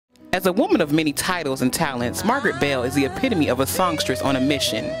As a woman of many titles and talents, Margaret Bell is the epitome of a songstress on a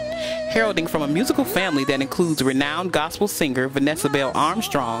mission. Heralding from a musical family that includes renowned gospel singer Vanessa Bell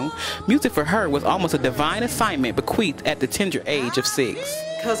Armstrong, music for her was almost a divine assignment bequeathed at the tender age of 6.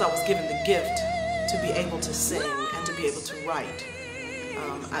 Because I was given the gift to be able to sing and to be able to write,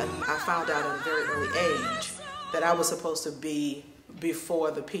 I found out at a very early age that I was supposed to be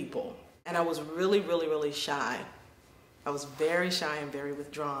before the people. And I was really shy. I was very shy and very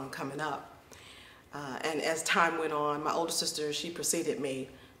withdrawn coming up. And as time went on, my older sister, she preceded me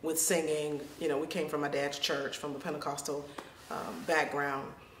with singing. You know, we came from my dad's church, from a Pentecostal background.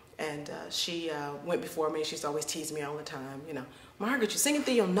 And she went before me. She used to always tease me all the time, you know, Margaret, you're singing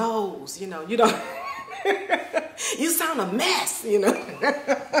through your nose, you know, you don't, you sound a mess, you know.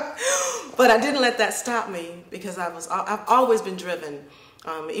 But I didn't let that stop me because I've always been driven,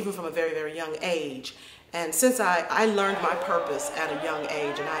 even from a very young age. And since I learned my purpose at a young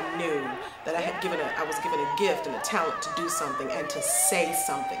age, and I knew that I was given a gift and a talent to do something and to say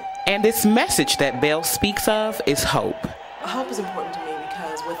something. And this message that Bell speaks of is hope. Hope is important to me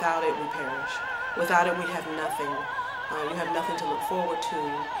because without it we perish. Without it we have nothing. You have nothing to look forward to.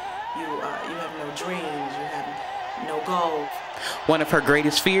 You have no dreams. You have no goals. One of her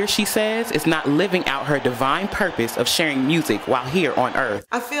greatest fears, she says, is not living out her divine purpose of sharing music while here on earth.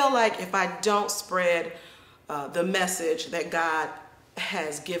 I feel like if I don't spread the message that God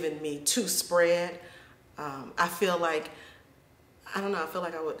has given me to spread, I feel like, I don't know, I feel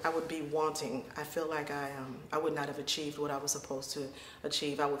like I would be wanting. I feel like I would not have achieved what I was supposed to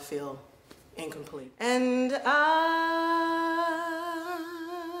achieve. I would feel incomplete. And